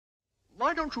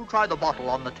Why don't you try the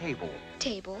bottle on the table?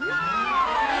 Table?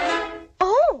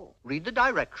 Oh! Read the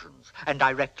directions, and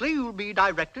directly you'll be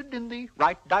directed in the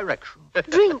right direction.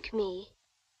 Drink me.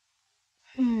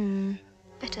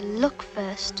 Better look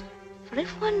first. For if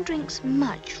one drinks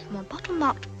much from a bottle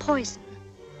marked poison,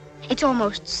 it's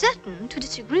almost certain to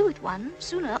disagree with one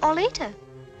sooner or later.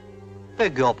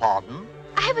 Beg your pardon?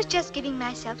 I was just giving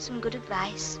myself some good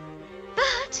advice.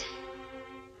 But,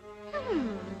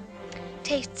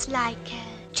 tastes like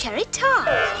cherry tart,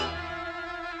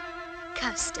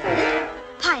 custard,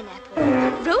 pineapple,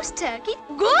 roast turkey.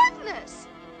 Goodness!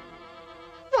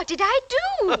 What did I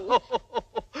do?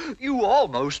 You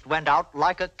almost went out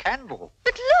like a candle.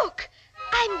 But look,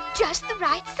 I'm just the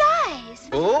right size.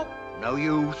 Oh, no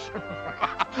use.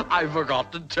 I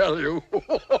forgot to tell you.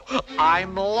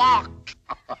 I'm locked.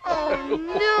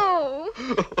 Oh,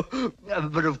 no.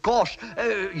 But of course,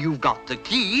 you've got the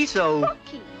key, so... What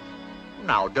key?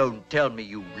 Now, don't tell me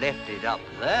you left it up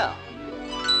there.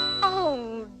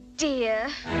 Oh, dear.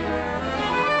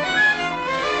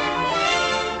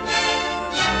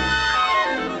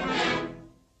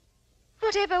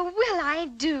 Whatever will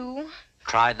I do?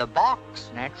 Try the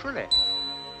box, naturally.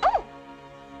 Oh!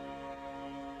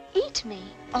 Eat me.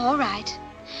 All right.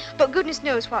 But goodness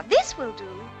knows what this will do.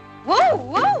 Whoa,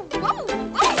 whoa, whoa,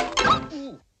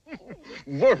 whoa!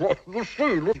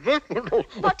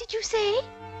 What did you say?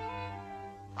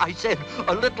 I said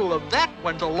a little of that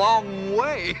went a long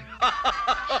way.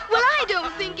 Well, I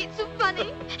don't think it's so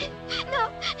funny.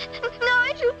 No, it'll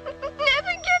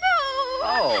never get old.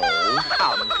 Oh,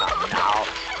 come now.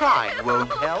 Crying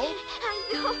won't help. I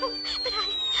know, but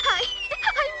I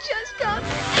just got...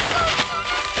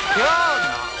 Here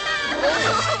now. Oh,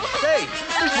 say,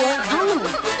 this won't do.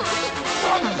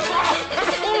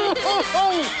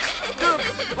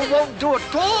 It won't do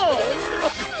at all.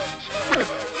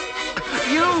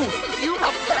 You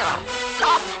up there.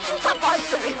 Stop, I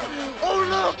say. Oh,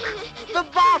 look, the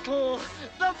bottle.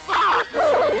 The bottle.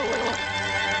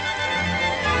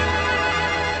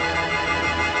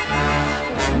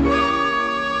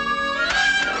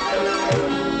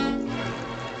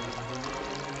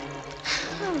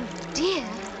 Oh, dear.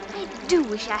 I do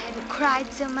wish I hadn't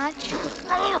cried so much.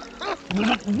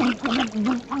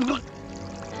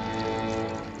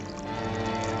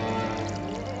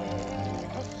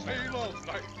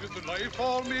 Life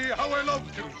for me, how I love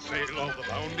to sail on the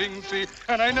bounding sea,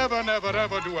 and I never, never,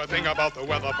 ever do a thing about the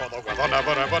weather, for the weather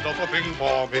never, ever does a thing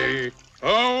for me.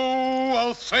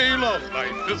 Oh, a sailor's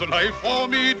life is a life for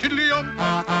me, tiddly-um,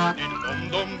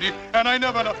 diddle-dum-dum-dee, and I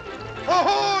never,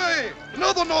 ahoy!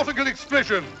 Another nautical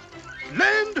expression.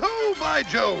 Land ho, by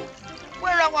Jove!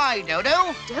 Where am I,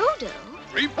 Dodo? Dodo?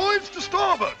 3 points to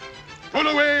starboard. Pull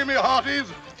away, me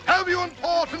hearties. Have you on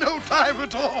port no time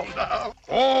at all now?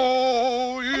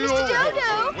 Oh, you Mr.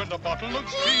 Dodo! When the bottle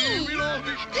looks Please! we'll all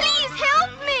be... Please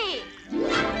help me!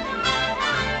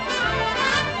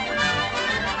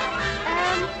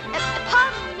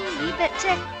 Pardon me, but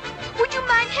would you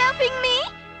mind helping me?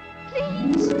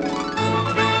 Please?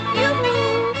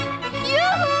 Yoo-hoo!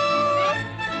 Yoo-hoo!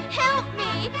 Help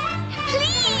me!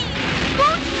 Please!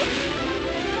 Won't you?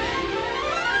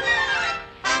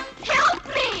 Help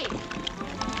me!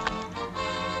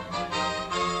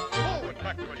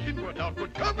 Backward, inward,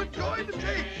 outward, come and join the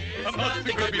chase.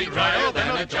 Nothing could be drier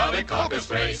than a jolly caucus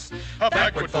race. A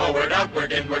backward, forward,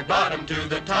 outward, inward, bottom to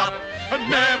the top. And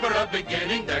never a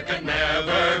beginning, there can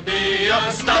never be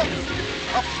a stop.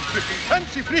 Up and flipping,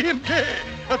 fancy free and gay.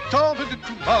 A started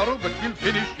tomorrow, but we'll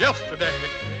finish yesterday.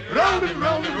 Round and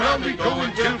round we go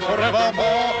until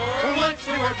forevermore. Once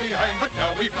we were behind, but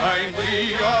now we find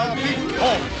we are beat.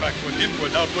 Forward, backward,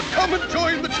 inward, outward, come and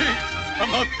join the chase.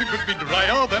 Nothing could be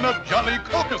drier than a jolly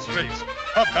caucus race.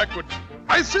 A backward...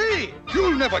 I say,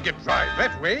 you'll never get dry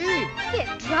that way.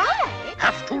 Get dry?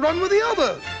 Have to run with the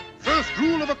others. First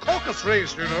rule of a caucus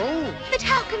race, you know. But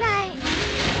how can I...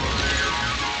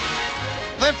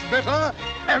 That's better.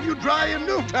 Have you dry in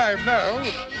no time now.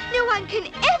 No one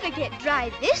can ever get dry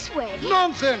this way.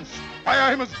 Nonsense. Why,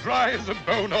 I'm as dry as a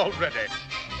bone already.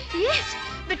 Yes,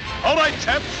 but... All right,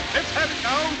 chaps, let's have it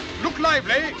now. Look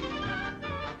lively.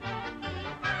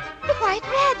 The White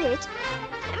Rabbit.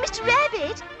 Mr.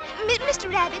 Rabbit. Mr.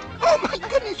 Rabbit. Oh, my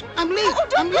goodness. I'm late. Oh,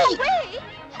 don't I'm go late. away.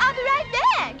 I'll be right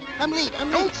back. I'm late. I'm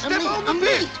Don't late. step I'm late. on the I'm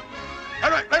fish. late. All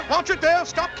right, watch it there.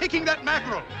 Stop kicking that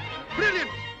mackerel. Brilliant.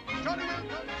 Jolly well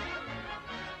done.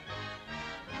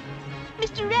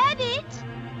 Mr. Rabbit.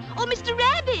 Oh, Mr.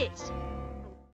 Rabbit.